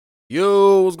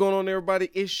Yo, what's going on, everybody?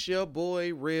 It's your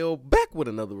boy Real back with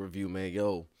another review, man.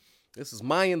 Yo, this is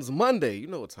Mayans Monday. You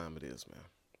know what time it is, man.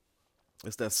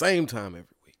 It's that same time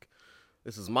every week.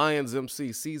 This is Mayans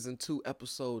MC Season 2,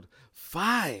 Episode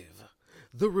 5,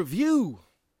 The Review.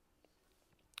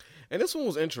 And this one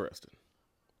was interesting.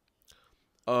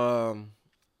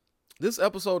 This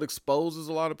episode exposes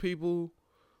a lot of people,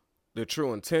 their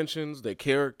true intentions, their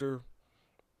character.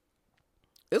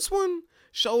 This one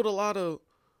showed a lot of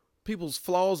people's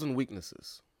flaws and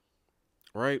weaknesses,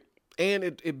 right? And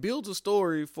it builds a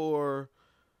story for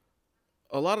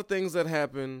a lot of things that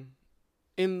happen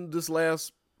in this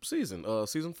last season,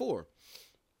 season 4.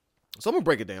 So I'm gonna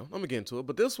break it down. I'm gonna get into it.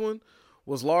 But this one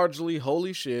was largely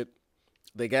holy shit.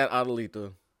 They got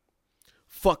Adelita.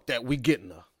 Fuck that, we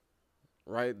getting her.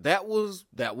 Right? That was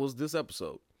this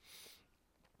episode.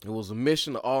 It was a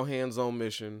mission, an all hands on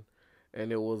mission,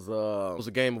 and it was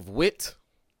a game of wit,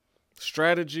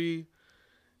 strategy,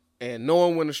 and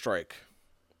knowing when to strike.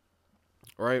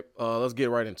 Right? Let's get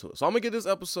right into it. So I'm gonna give this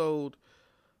episode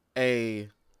a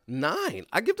 9.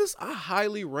 I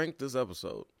highly ranked this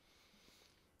episode.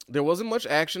 There wasn't much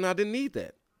action. I didn't need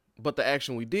that. But the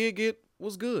action we did get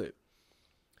was good.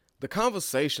 The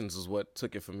conversations is what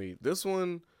took it for me. This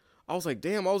one, I was like,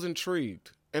 damn, I was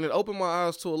intrigued. And it opened my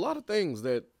eyes to a lot of things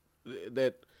that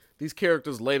these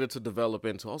characters later to develop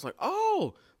into. I was like,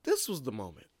 oh, this was the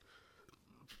moment.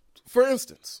 For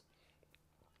instance,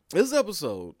 this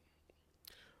episode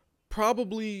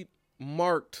probably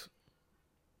marked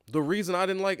the reason I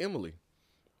didn't like Emily.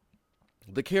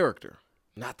 The character,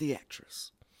 not the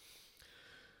actress.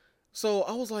 So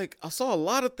I was like, I saw a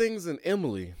lot of things in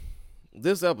Emily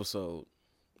this episode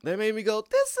that made me go,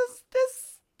 this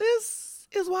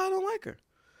is why I don't like her.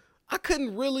 I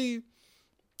couldn't really,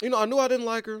 I knew I didn't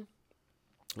like her.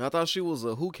 I thought she was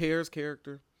a who cares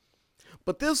character.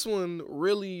 But this one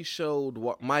really showed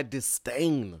my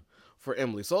disdain for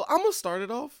Emily. So I'm going to start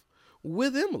it off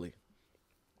with Emily.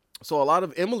 So a lot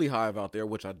of Emily Hive out there,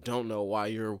 which I don't know why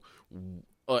you're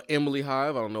Emily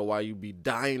Hive. I don't know why you be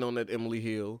dying on that Emily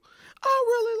Hill. I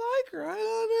really like her. I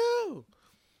don't know.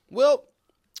 Well,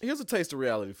 here's a taste of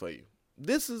reality for you.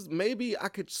 This is, maybe I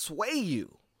could sway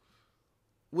you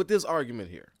with this argument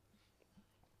here.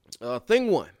 Thing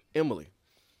 1, Emily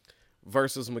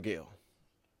versus Miguel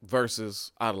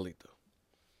versus Adelita.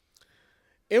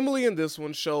 Emily in this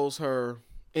one shows her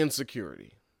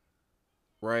insecurity,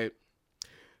 right?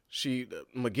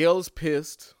 Miguel is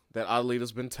pissed that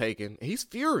Adelita's been taken. He's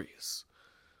furious.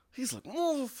 He's like,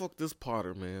 fuck this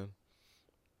Potter, man.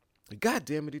 God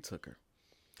damn it, he took her.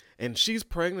 And she's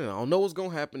pregnant. I don't know what's going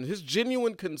to happen. His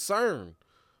genuine concern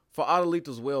for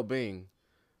Adelita's well-being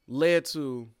led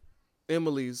to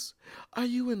Emily's, are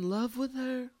you in love with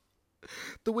her?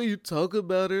 The way you talk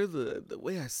about her, the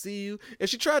way I see you. And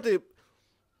she tried to,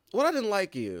 what I didn't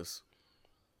like is,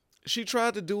 she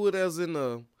tried to do it as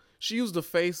in she used the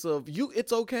face of,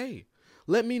 it's okay.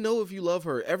 Let me know if you love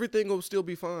her. Everything will still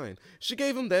be fine. She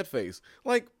gave him that face.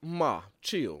 Like, ma,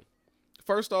 chill.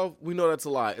 First off, we know that's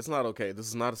a lie. It's not okay. This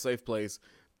is not a safe place,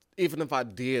 even if I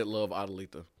did love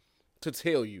Adelita, to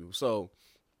tell you. So,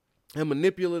 a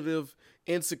manipulative,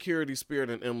 insecurity spirit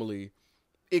in Emily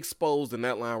exposed in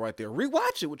that line right there.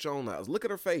 Rewatch it with your own eyes. Look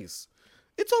at her face.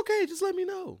 It's okay. Just let me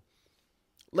know.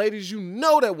 Ladies, you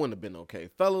know that wouldn't have been okay.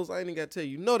 Fellas, I ain't even got to tell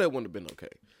you, that wouldn't have been okay.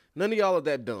 None of y'all are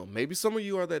that dumb. Maybe some of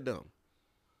you are that dumb.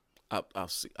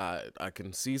 I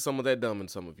can see some of that dumb in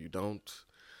some of you.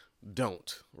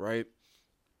 Don't, right?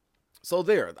 So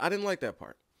there, I didn't like that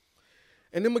part.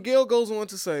 And then Miguel goes on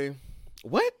to say,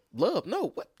 what? Love?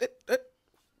 No, what?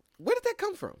 Where did that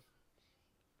come from?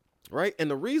 Right?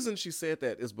 And the reason she said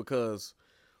that is because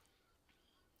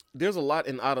there's a lot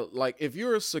like, if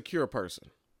you're a secure person,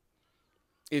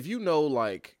 if you know,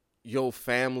 like, your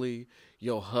family,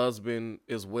 your husband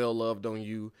is well loved on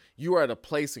you, you are at a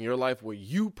place in your life where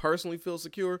you personally feel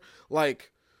secure,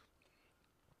 like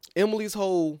Emily's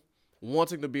whole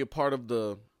wanting to be a part of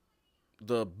the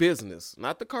business,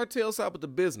 not the cartel side, but the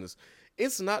business.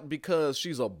 It's not because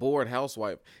she's a bored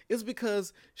housewife. It's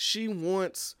because she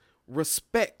wants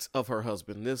respect of her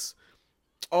husband. This,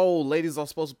 ladies are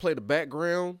supposed to play the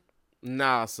background.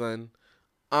 Nah, son.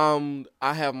 I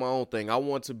have my own thing. I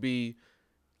want to be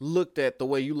looked at the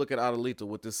way you look at Adelita,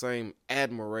 with the same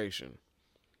admiration.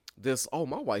 This,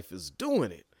 my wife is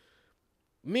doing it.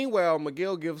 Meanwhile,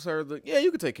 Miguel gives her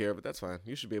you can take care of it. That's fine.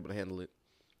 You should be able to handle it.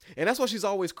 And that's why she's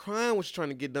always crying when she's trying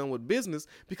to get done with business,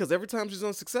 because every time she's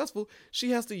unsuccessful,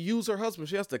 she has to use her husband.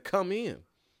 She has to come in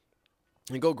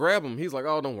and go grab him. He's like,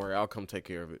 oh, don't worry, I'll come take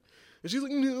care of it. And she's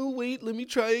like, no, wait, let me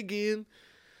try again.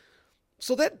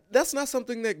 So that's not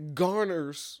something that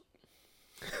garners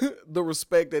the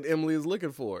respect that Emily is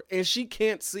looking for. And she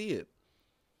can't see it.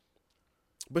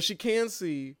 But she can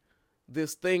see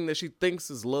this thing that she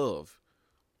thinks is love,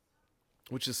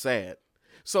 which is sad.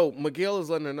 So Miguel is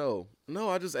letting her know, no,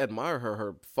 I just admire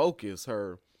her focus,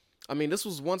 this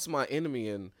was once my enemy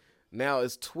and now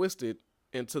it's twisted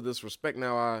into this respect.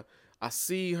 Now I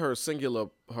see her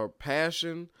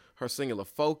passion, her singular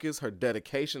focus, her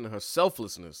dedication, and her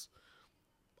selflessness.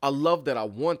 I love that. I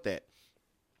want that.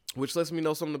 Which lets me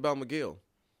know something about Miguel.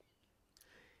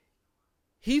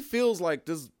 He feels like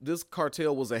this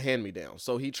cartel was a hand-me-down.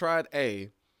 So he tried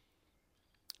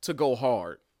to go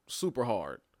hard, super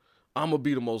hard. I'm going to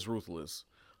be the most ruthless.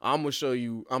 I'm going to show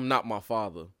you I'm not my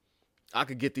father. I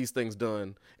could get these things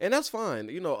done. And that's fine.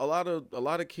 You know, a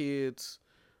lot of kids,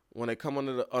 when they come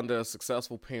under a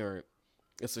successful parent,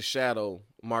 it's a shadow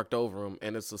marked over them,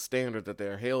 and it's a standard that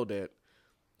they're held at.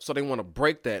 So they want to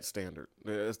break that standard.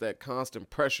 There's that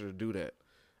constant pressure to do that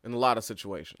in a lot of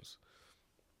situations.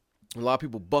 A lot of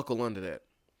people buckle under that.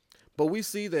 But we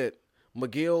see that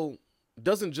Miguel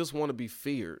doesn't just want to be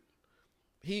feared.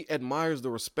 He admires the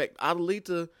respect.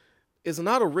 Adelita is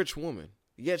not a rich woman,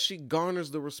 yet she garners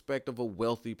the respect of a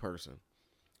wealthy person.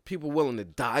 People willing to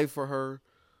die for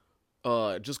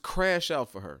her, just crash out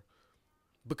for her,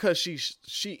 because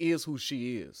she is who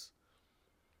she is.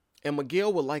 And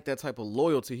Miguel would like that type of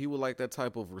loyalty. He would like that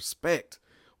type of respect,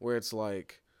 where it's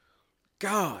like,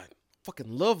 God,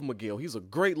 fucking love Miguel. He's a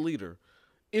great leader.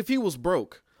 If he was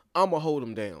broke, I'ma hold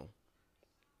him down.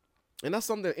 And that's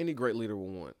something that any great leader will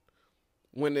want.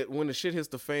 When the shit hits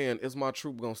the fan, is my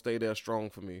troop gonna stay there strong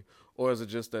for me? Or is it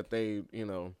just that they,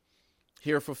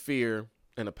 here for fear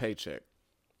and a paycheck?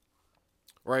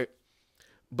 Right?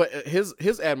 But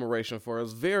his admiration for her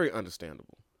is very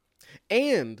understandable.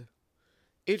 And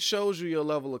it shows you your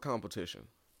level of competition.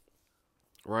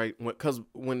 Right? Because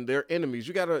when they're enemies,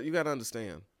 you gotta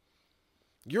understand.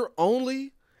 You're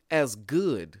only as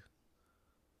good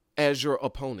as your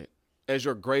opponent, as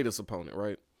your greatest opponent,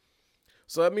 right?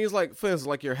 So that means, like, for instance,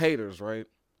 like your haters, right?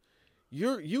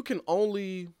 You can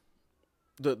only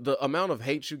the amount of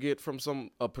hate you get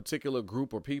from a particular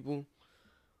group or people.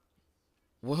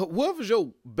 Whoever's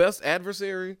your best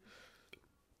adversary,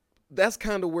 that's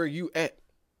kind of where you at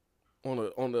on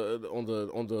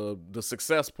the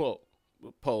success pole,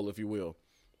 if you will.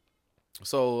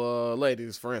 So,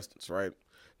 ladies, for instance, right?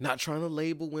 Not trying to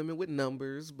label women with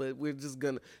numbers, but we're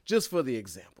just for the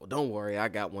example. Don't worry, I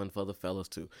got one for the fellas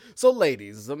too. So,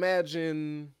 ladies,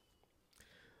 imagine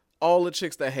all the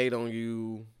chicks that hate on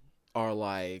you are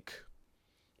like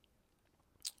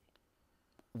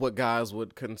what guys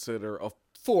would consider a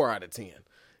 4 out of 10.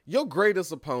 Your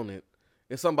greatest opponent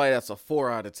is somebody that's a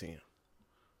 4 out of 10,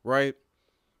 right?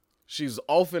 She's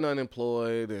often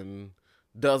unemployed and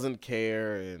doesn't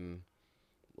care and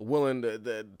willing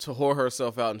to whore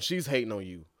herself out, and she's hating on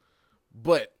you.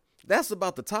 But that's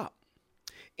about the top.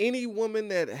 Any woman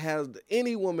that's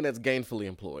gainfully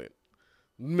employed,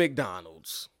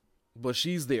 McDonald's, but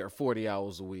she's there 40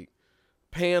 hours a week,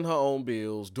 paying her own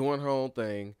bills, doing her own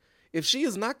thing. If she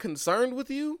is not concerned with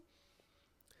you,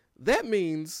 that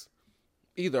means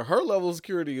either her level of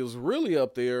security is really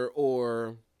up there,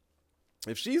 or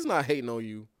if she's not hating on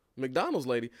you, McDonald's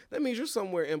lady, that means you're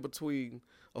somewhere in between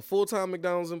a full-time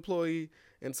McDonald's employee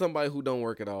and somebody who don't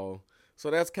work at all. So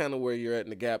that's kind of where you're at in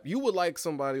the gap. You would like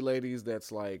somebody, ladies,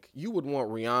 that's like, you would want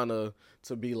Rihanna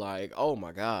to be like, oh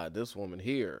my God, this woman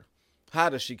here, how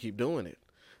does she keep doing it?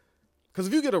 Because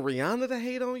if you get a Rihanna to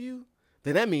hate on you,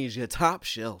 then that means you're top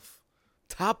shelf.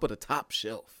 Top of the top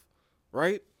shelf.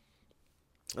 Right?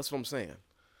 That's what I'm saying.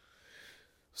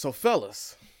 So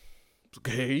fellas,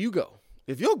 here you go.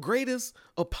 If your greatest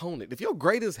opponent, if your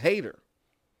greatest hater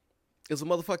is a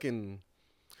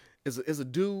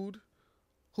dude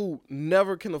who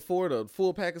never can afford a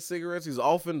full pack of cigarettes, he's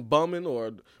often bumming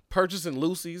or purchasing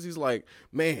loosies. He's like,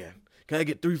 man, can I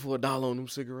get $3 for $1 on them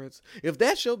cigarettes? If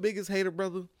that's your biggest hater,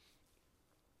 brother,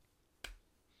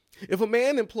 if a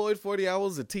man employed 40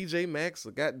 hours at TJ Maxx,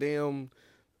 a goddamn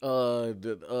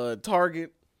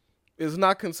Target, is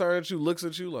not concerned, you looks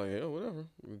at you like, yeah, whatever,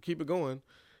 keep it going,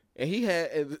 and he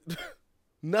had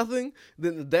nothing,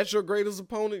 then that's your greatest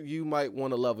opponent, you might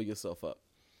want to level yourself up.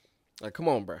 Like, come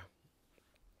on, bro.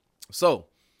 So,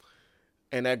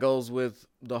 and that goes with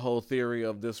the whole theory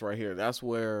of this right here. That's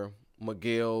where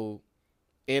Miguel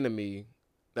enemy,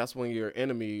 that's when your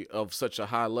enemy of such a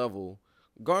high level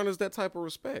garners that type of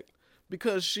respect,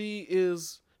 because she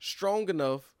is strong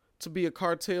enough to be a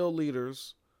cartel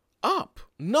leader's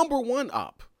number one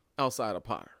op outside of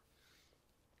Potter.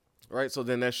 Right? So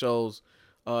then that shows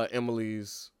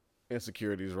Emily's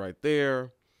insecurities right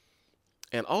there.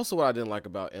 And also what I didn't like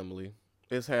about Emily,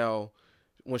 is how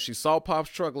when she saw Pop's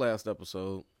truck last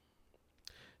episode,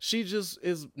 she just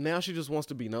wants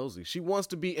to be nosy. She wants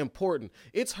to be important.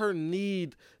 It's her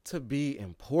need to be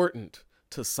important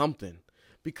to something,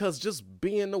 because just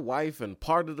being the wife and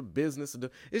part of the business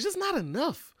is just not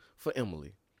enough for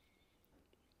Emily.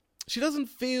 She doesn't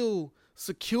feel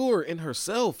secure in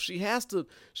herself. She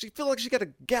feel like she got to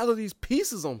gather these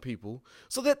pieces on people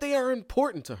so that they are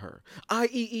important to her, i.e.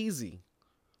 Easy,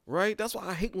 right? That's why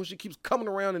I hate when she keeps coming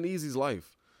around in Easy's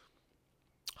life.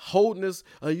 Holding this,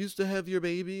 I used to have your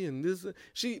baby, and this.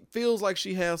 She feels like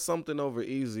she has something over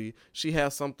Easy. She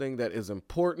has something that is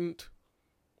important,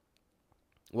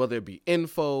 whether it be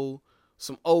info,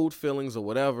 some old feelings, or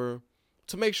whatever,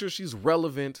 to make sure she's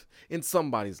relevant in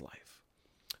somebody's life.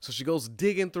 So she goes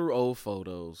digging through old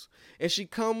photos, and she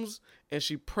comes and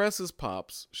she presses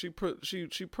Pops. She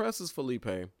presses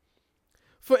Felipe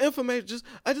for information.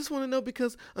 I just want to know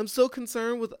because I'm so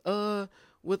concerned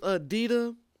with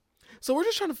Dita. So we're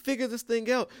just trying to figure this thing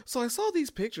out. So I saw these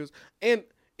pictures, and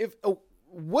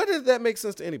what did that make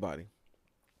sense to anybody?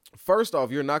 First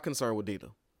off, you're not concerned with Dita.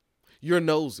 You're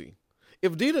nosy.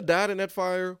 If Dita died in that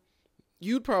fire,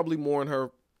 you'd probably mourn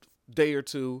her day or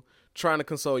two, trying to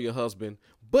console your husband,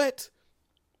 but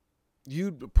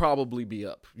you'd probably be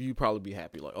up. You'd probably be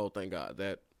happy, like, oh, thank God,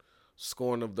 that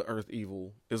scorn of the earth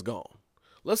evil is gone.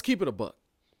 Let's keep it a buck.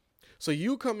 So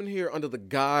you come in here under the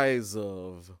guise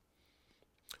of,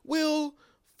 well,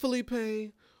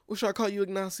 Felipe, or should I call you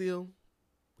Ignacio?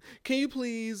 Can you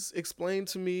please explain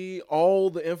to me all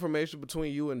the information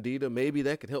between you and Dita? Maybe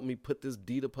that could help me put this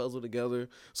Dita puzzle together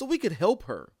so we could help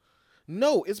her.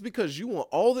 No, it's because you want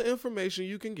all the information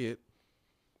you can get.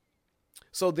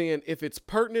 So then if it's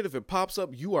pertinent, if it pops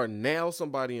up, you are now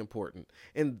somebody important.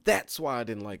 And that's why I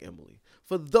didn't like Emily.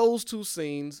 For those two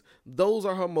scenes, those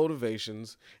are her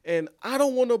motivations. And I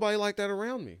don't want nobody like that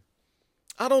around me.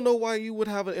 I don't know why you would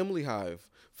have an Emily hive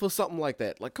for something like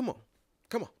that. Like, come on.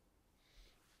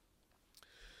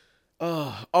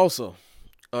 Also,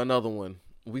 another one.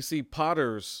 We see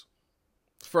Potter's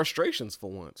frustrations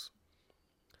for once.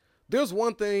 There's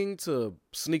one thing to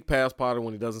sneak past Potter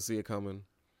when he doesn't see it coming.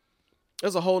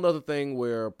 There's a whole nother thing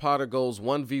where Potter goes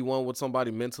 1v1 with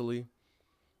somebody mentally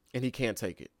and he can't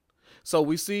take it. So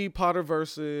we see Potter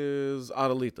versus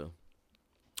Adelita.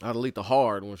 Adelita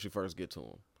hard when she first gets to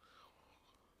him.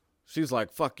 She's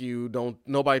like, fuck you,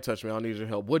 nobody touch me, I don't need your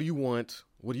help. What do you want?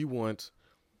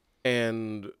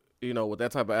 And, with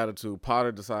that type of attitude,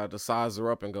 Potter decided to size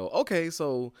her up and go, okay,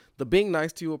 so the being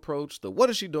nice to you approach, the what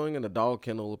is she doing in the dog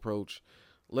kennel approach,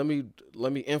 let me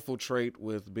infiltrate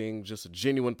with being just a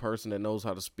genuine person that knows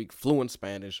how to speak fluent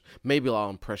Spanish. Maybe I'll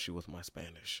impress you with my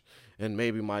Spanish, and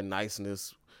maybe my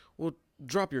niceness will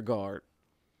drop your guard.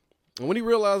 And when he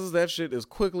realizes that shit is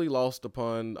quickly lost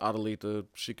upon Adelita,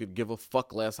 she could give a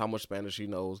fuck less how much Spanish she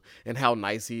knows and how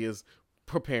nice he is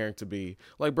preparing to be.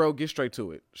 Like, bro, get straight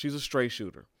to it. She's a straight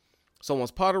shooter. So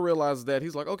once Potter realizes that,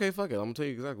 he's like, okay, fuck it. I'm going to tell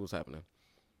you exactly what's happening.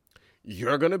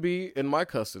 You're going to be in my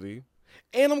custody,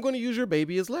 and I'm going to use your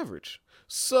baby as leverage.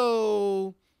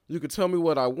 So you could tell me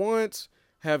what I want,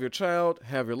 have your child,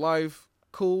 have your life.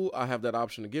 Cool. I have that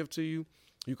option to give to you.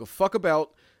 You can fuck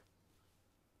about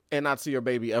and not see your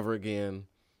baby ever again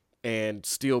and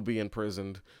still be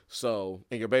imprisoned. So,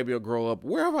 and your baby will grow up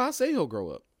wherever I say he'll grow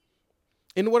up,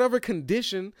 in whatever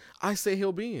condition I say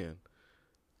he'll be in.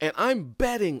 And I'm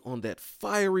betting on that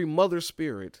fiery mother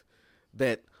spirit,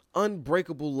 that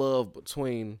unbreakable love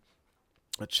between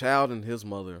a child and his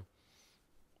mother,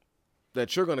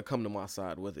 that you're going to come to my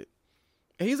side with it.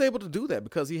 And he's able to do that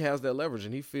because he has that leverage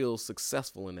and he feels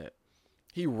successful in that.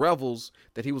 He revels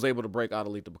that he was able to break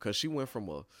Adelita because she went from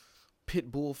a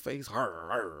pit bull face,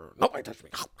 nobody touch me.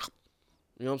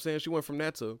 You know what I'm saying? She went from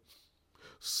that to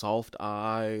soft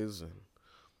eyes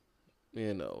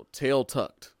and, tail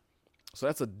tucked. So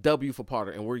that's a W for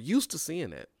Potter. And we're used to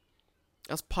seeing that.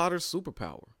 That's Potter's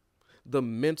superpower. The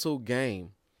mental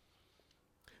game.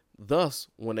 Thus,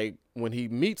 when he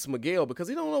meets Miguel, because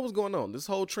he don't know what's going on. This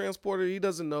whole transporter, he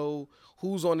doesn't know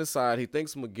who's on his side. He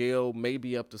thinks Miguel may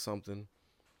be up to something.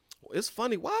 It's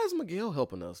funny. Why is Miguel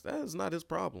helping us? That is not his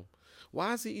problem.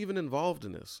 Why is he even involved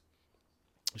in this?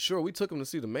 Sure, we took him to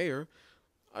see the mayor.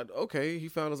 Okay, he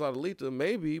found us Adelita,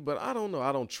 maybe, but I don't know.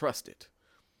 I don't trust it.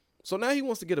 So now he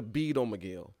wants to get a bead on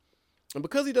Miguel. And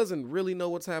because he doesn't really know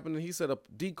what's happening, he set up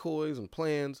decoys and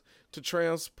plans to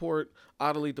transport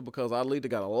Adelita because Adelita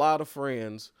got a lot of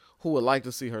friends who would like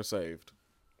to see her saved.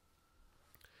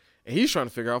 And he's trying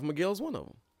to figure out if Miguel's one of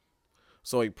them.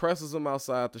 So he presses him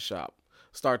outside the shop.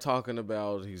 Start talking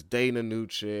about he's dating a new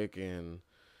chick and,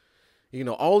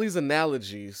 all these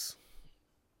analogies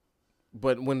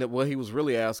But what he was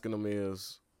really asking them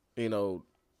is, you know,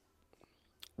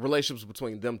 relationships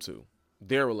between them two,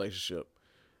 their relationship.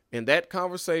 In that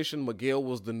conversation, Miguel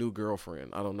was the new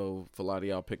girlfriend. I don't know if a lot of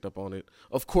y'all picked up on it.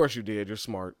 Of course you did. You're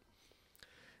smart.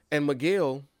 And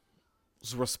Miguel's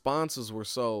responses were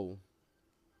so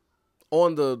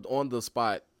on the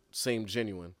spot, seemed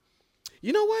genuine.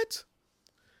 You know what?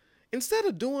 Instead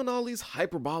of doing all these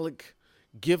hyperbolic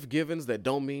gift givings that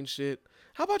don't mean shit,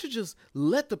 how about you just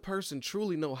let the person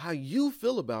truly know how you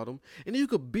feel about them, and you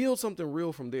could build something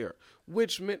real from there.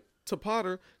 Which meant to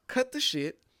Potter, cut the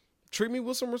shit, treat me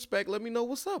with some respect, let me know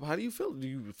what's up. How do you feel? Do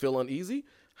you feel uneasy?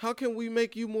 How can we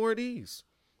make you more at ease?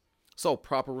 So,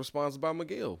 proper response by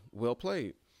Miguel. Well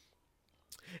played.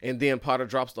 And then Potter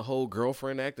drops the whole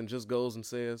girlfriend act and just goes and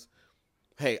says,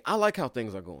 hey, I like how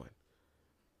things are going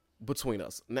between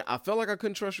us. Now, I felt like I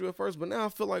couldn't trust you at first, but now I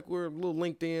feel like we're a little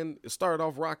linked in. It started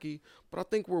off rocky, but I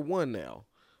think we're one now.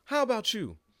 How about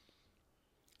you?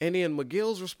 And then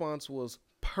Miguel's response was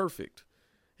perfect.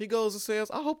 He goes and says,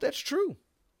 I hope that's true.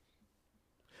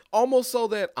 Almost so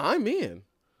that I'm in.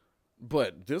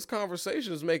 But this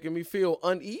conversation is making me feel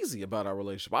uneasy about our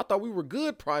relationship. I thought we were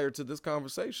good prior to this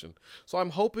conversation. So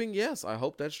I'm hoping, yes, I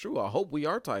hope that's true. I hope we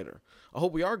are tighter. I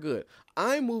hope we are good.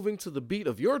 I'm moving to the beat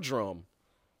of your drum.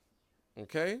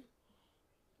 Okay?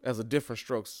 As a Different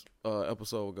Strokes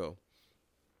episode ago.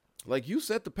 Like, you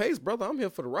set the pace, brother. I'm here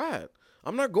for the ride.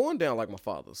 I'm not going down like my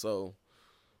father. So,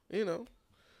 you know,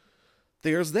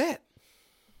 there's that.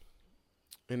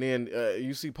 And then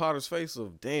you see Potter's face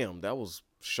of, damn, that was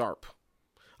sharp.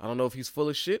 I don't know if he's full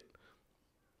of shit.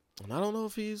 And I don't know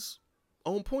if he's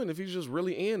on point, if he's just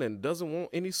really in and doesn't want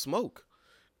any smoke.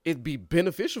 It'd be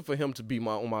beneficial for him to be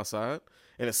on my side.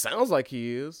 And it sounds like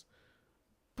he is.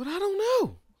 But I don't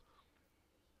know.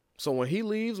 So when he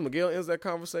leaves, Miguel ends that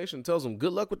conversation and tells him,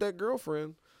 good luck with that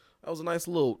girlfriend. That was a nice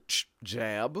little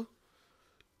jab.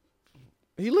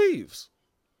 He leaves.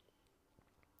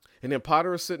 And then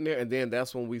Potter is sitting there, and then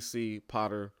that's when we see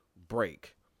Potter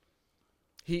break.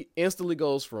 He instantly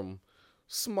goes from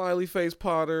smiley face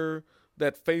Potter,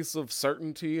 that face of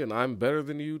certainty and I'm better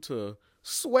than you, to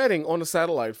sweating on the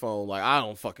satellite phone like, I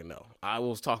don't fucking know. I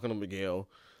was talking to Miguel.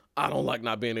 I don't like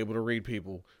not being able to read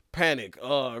people. Panic.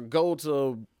 Go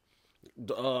to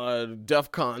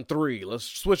DEFCON 3. Let's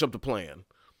switch up the plan.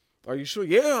 Are you sure?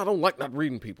 Yeah, I don't like not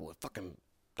reading people. It fucking...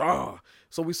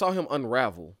 So we saw him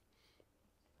unravel.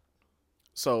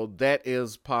 So that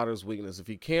is Potter's weakness. If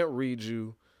he can't read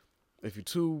you, if you're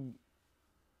too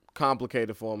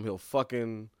complicated for him, he'll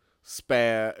fucking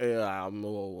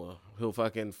he'll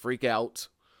fucking freak out.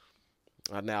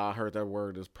 Now I heard that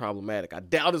word is problematic. I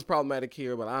doubt it's problematic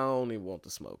here, but I don't even want the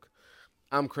smoke.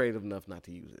 I'm creative enough not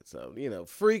to use it. So, you know,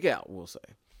 freak out, we'll say.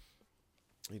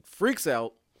 He freaks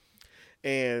out,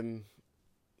 and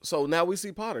so now we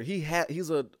see Potter. He's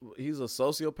a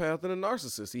sociopath and a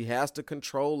narcissist. He has to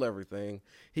control everything.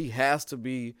 He has to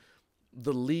be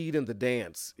the lead in the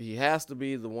dance. He has to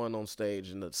be the one on stage.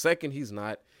 And the second he's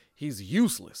not, he's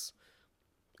useless.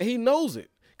 And he knows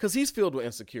it because he's filled with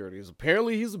insecurities.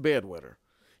 Apparently, he's a bedwetter.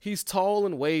 He's tall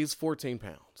and weighs 14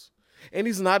 pounds. And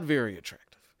he's not very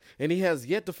attractive. And he has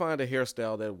yet to find a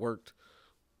hairstyle that worked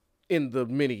in the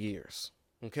many years.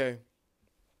 Okay?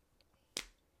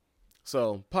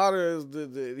 So Potter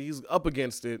he's up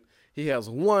against it. He has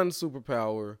one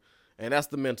superpower, and that's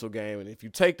the mental game. And if you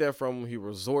take that from him, he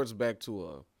resorts back to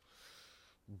a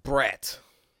brat.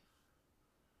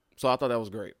 So I thought that was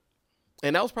great.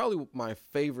 And that was probably my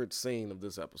favorite scene of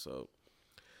this episode.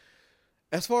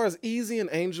 As far as Easy and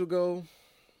Angel go,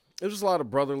 it was just a lot of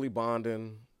brotherly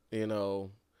bonding. You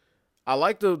know, I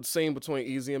like the scene between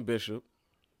Easy and Bishop.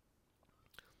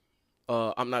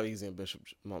 I'm not Easy and Bishop.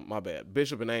 My bad.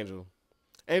 Bishop and Angel.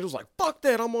 Angel's like, fuck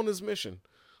that, I'm on this mission.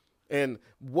 And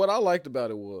what I liked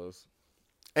about it was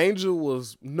Angel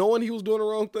was knowing he was doing the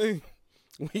wrong thing.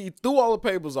 He threw all the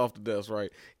papers off the desk,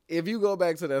 right? If you go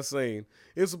back to that scene,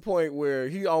 it's a point where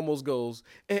he almost goes,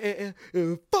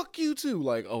 fuck you too.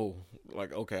 Like,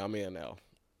 okay, I'm in now.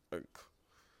 Like,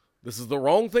 this is the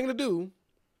wrong thing to do,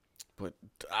 but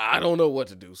I don't know what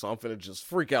to do. So I'm finna just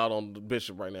freak out on the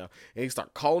Bishop right now. And he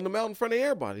start calling him out in front of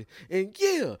everybody. And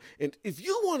yeah, and if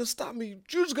you want to stop me,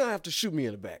 you're just gonna have to shoot me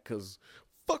in the back, because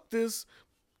fuck this.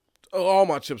 All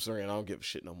my chips are in. I don't give a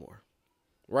shit no more.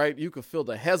 Right? You can feel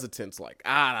the hesitance, like,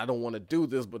 I don't want to do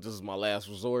this, but this is my last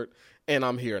resort, and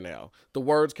I'm here now. The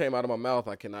words came out of my mouth.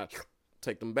 I cannot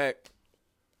take them back.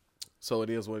 So it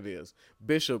is what it is.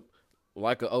 Bishop,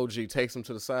 like an OG, takes him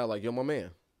to the side like, yo, my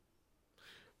man.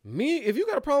 Me, if you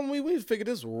got a problem with me, we need to figure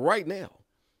this right now.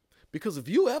 Because if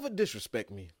you ever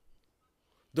disrespect me,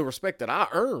 the respect that I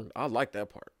earned, I like that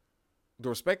part. the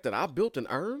respect that I built and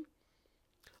earned,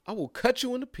 I will cut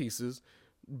you into pieces,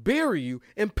 bury you,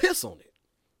 and piss on it.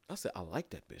 I said, I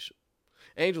like that, Bishop.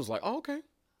 Angel's like, oh, okay,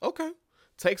 okay.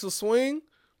 Takes a swing,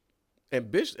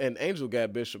 and Angel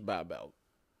got Bishop by about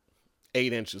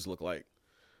 8 inches, look like.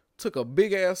 Took a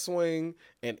big ass swing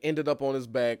and ended up on his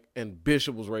back, and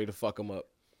Bishop was ready to fuck him up,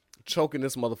 choking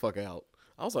this motherfucker out.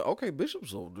 I was like, okay,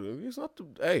 Bishop's old dude. He's not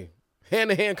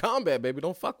hand-to-hand combat, baby.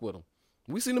 Don't fuck with him.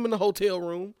 We seen him in the hotel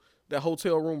room, that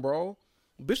hotel room brawl.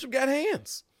 Bishop got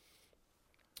hands.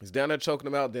 He's down there choking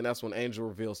him out. Then that's when Angel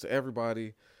reveals to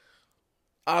everybody,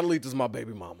 Adelita's my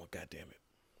baby mama, goddammit.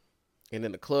 And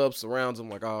then the club surrounds him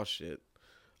like, oh shit.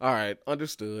 All right,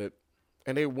 understood.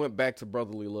 And they went back to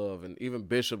brotherly love. And even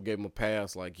Bishop gave him a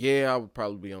pass, like, yeah, I would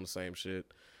probably be on the same shit.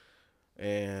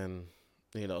 And,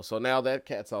 so now that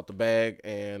cat's out the bag.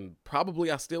 And probably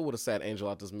I still would have sat Angel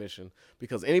out this mission,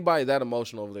 because anybody that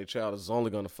emotional over their child is only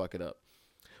going to fuck it up.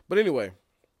 But anyway,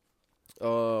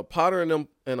 Potter and the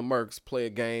Mercs play a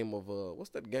game of,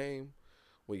 what's that game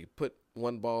where you put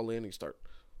one ball in and you start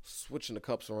switching the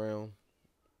cups around?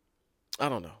 I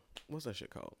don't know. What's that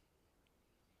shit called?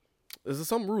 Is it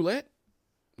some roulette?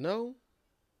 No?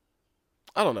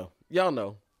 I don't know. Y'all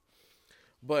know.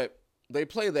 But they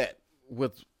play that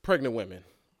with pregnant women.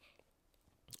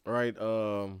 All right?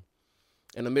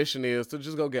 And the mission is to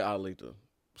just go get Adelita.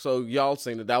 So y'all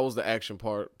seen it. That was the action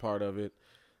part of it.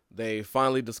 They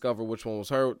finally discovered which one was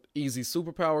her. Easy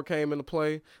superpower came into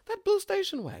play. That blue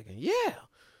station wagon. Yeah.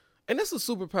 And that's a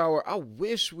superpower I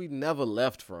wish we never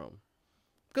left from.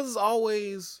 Because it's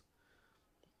always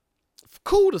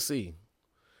cool to see.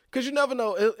 Because you never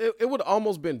know. It would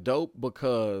almost been dope,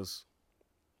 because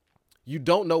you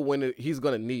don't know when he's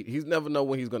going to need. He's never know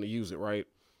when he's going to use it, right?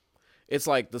 It's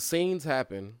like the scenes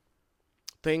happen,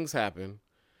 things happen,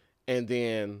 and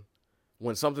then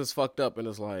when something's fucked up and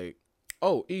it's like,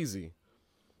 oh, Easy.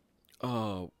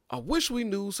 I wish we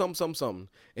knew something.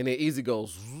 And then Easy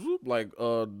goes, like,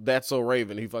 That's So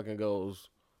Raven. He fucking goes,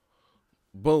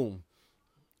 boom.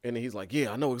 And then he's like,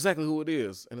 yeah, I know exactly who it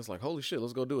is. And it's like, holy shit,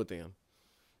 let's go do it then.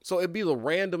 So it'd be the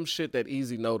random shit that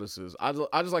Easy notices. I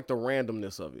just like the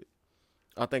randomness of it.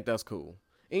 I think that's cool.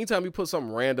 Anytime you put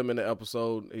something random in the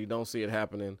episode and you don't see it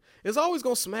happening, it's always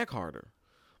going to smack harder.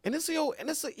 And it's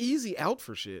an easy out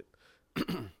for shit.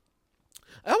 That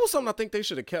was something I think they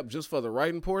should have kept just for the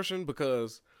writing portion,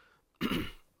 because,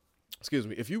 excuse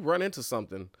me, if you run into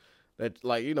something that,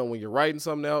 like, when you're writing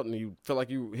something out and you feel like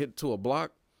you hit to a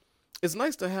block, it's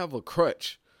nice to have a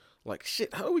crutch. Like,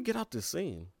 shit, how do we get out this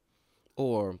scene?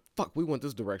 Or, fuck, we went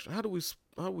this direction. How do we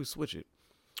switch it?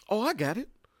 Oh, I got it.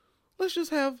 Let's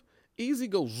just have Easy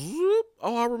go, zoop.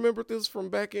 Oh, I remember this from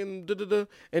back in da-da-da.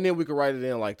 And then we could write it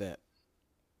in like that.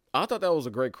 I thought that was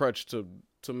a great crutch to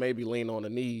maybe lean on a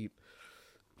need.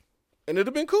 And it'd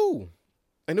have been cool.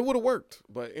 And it would have worked.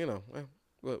 But,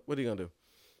 what are you going to do?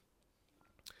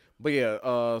 But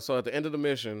yeah, so at the end of the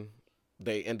mission,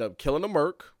 they end up killing a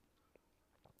merc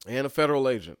and a federal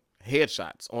agent.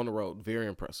 Headshots on the road. Very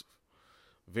impressive.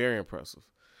 Very impressive.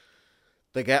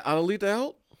 They got Adelita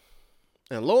out.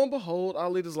 And lo and behold,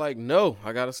 Adelita's like, no,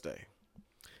 I got to stay.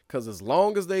 Because as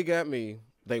long as they got me,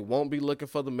 they won't be looking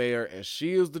for the mayor. And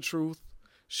she is the truth.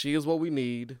 She is what we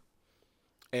need.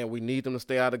 And we need them to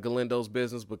stay out of Galindo's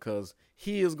business, because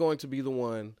he is going to be the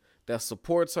one that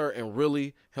supports her and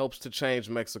really helps to change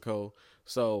Mexico.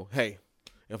 So, hey,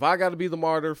 if I got to be the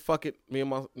martyr, fuck it. Me and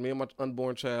my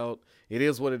unborn child. It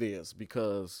is what it is,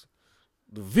 because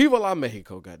Viva la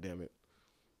Mexico, goddammit.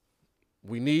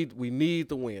 We need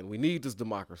the win. We need this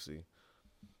democracy.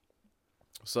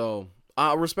 So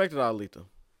I respected Adelita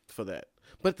for that.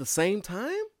 But at the same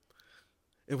time,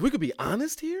 if we could be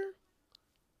honest here,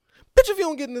 bitch, if you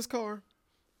don't get in this car,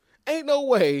 ain't no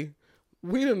way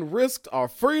we done risked our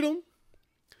freedom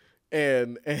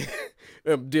and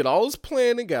did all this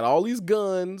planning, got all these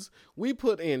guns. We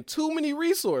put in too many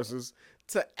resources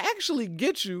to actually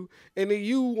get you, and then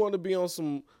you want to be on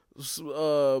some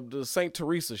the St.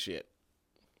 Teresa shit.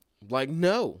 Like,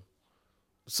 no.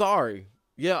 Sorry.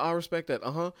 Yeah, I respect that.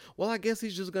 Well, I guess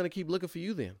he's just going to keep looking for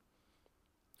you then.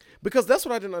 Because that's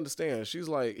what I didn't understand. He's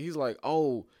like,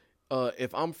 oh,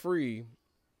 if I'm free,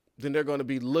 then they're going to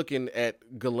be looking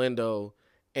at Galindo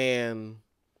and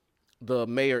the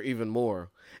mayor even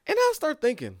more. And I start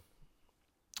thinking,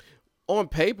 on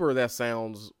paper, that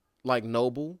sounds like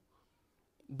noble.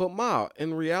 But Ma,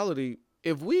 in reality,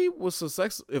 if we were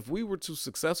to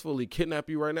successfully kidnap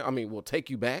you right now, we'll take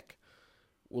you back,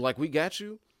 like we got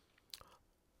you,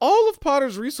 all of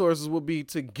Potter's resources would be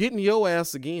to get in your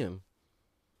ass again.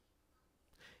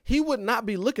 He would not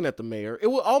be looking at the mayor. It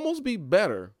would almost be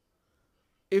better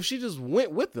if she just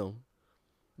went with them,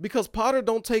 because Potter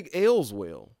don't take L's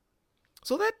well.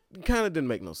 So that kind of didn't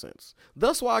make no sense.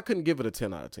 That's why I couldn't give it a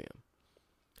 10 out of 10.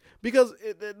 Because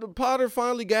the Potter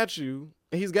finally got you,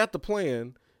 and he's got the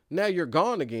plan. Now you're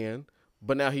gone again,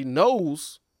 but now he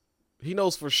knows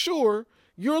for sure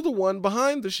you're the one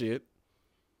behind the shit.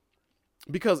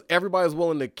 Because everybody's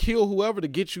willing to kill whoever to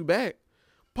get you back.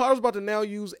 Potter's about to now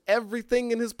use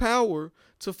everything in his power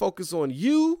to focus on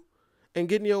you and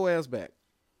getting your ass back.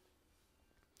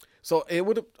 So it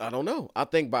would have, I don't know. I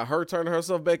think by her turning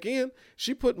herself back in,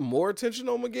 she put more attention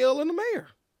on Miguel and the mayor.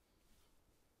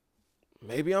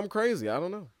 Maybe I'm crazy. I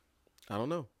don't know.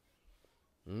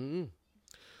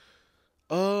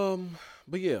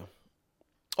 But yeah.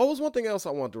 Oh, there's one thing else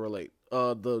I want to relate.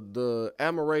 The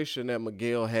admiration that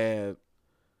Miguel had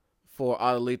for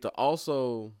Adelita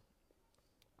also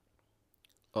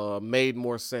made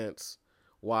more sense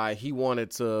why he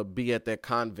wanted to be at that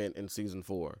convent in season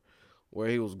 4, where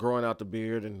he was growing out the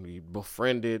beard and he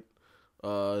befriended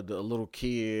the little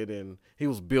kid, and he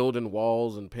was building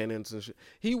walls and pennants and shit.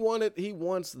 He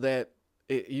wants that.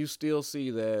 You still see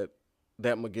that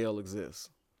Miguel exists.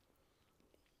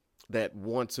 That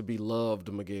want to be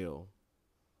loved Miguel.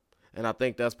 And I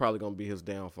think that's probably going to be his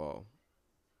downfall.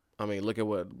 I mean, look at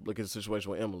the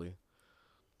situation with Emily.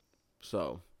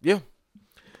 So, yeah.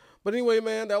 But anyway,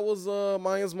 man, that was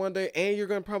Mayans Monday. And you're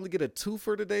going to probably get a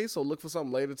twofer today, so look for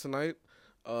something later tonight.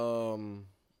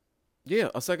 Yeah,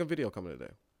 a second video coming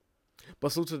today.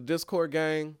 But salute to the Discord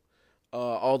gang.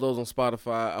 All those on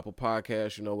Spotify, Apple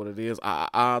Podcasts, you know what it is.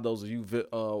 Those of you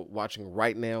watching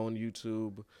right now on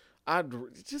YouTube, I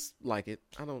just like it.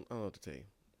 I don't know what to tell you.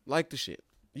 Like the shit.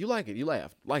 You like it. You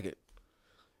laugh. Like it.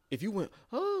 If you went,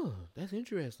 oh, that's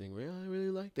interesting, man. I really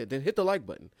like that. Then hit the like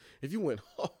button. If you went,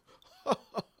 oh,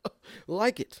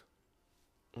 like it.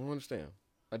 I don't understand.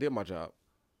 I did my job.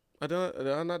 I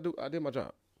did my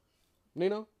job.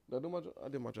 Nino, did I do my job? I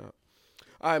did my job.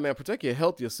 All right, man. Protect your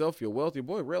health, yourself, your wealth. Your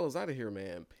boy Rail is out of here,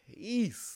 man. Peace.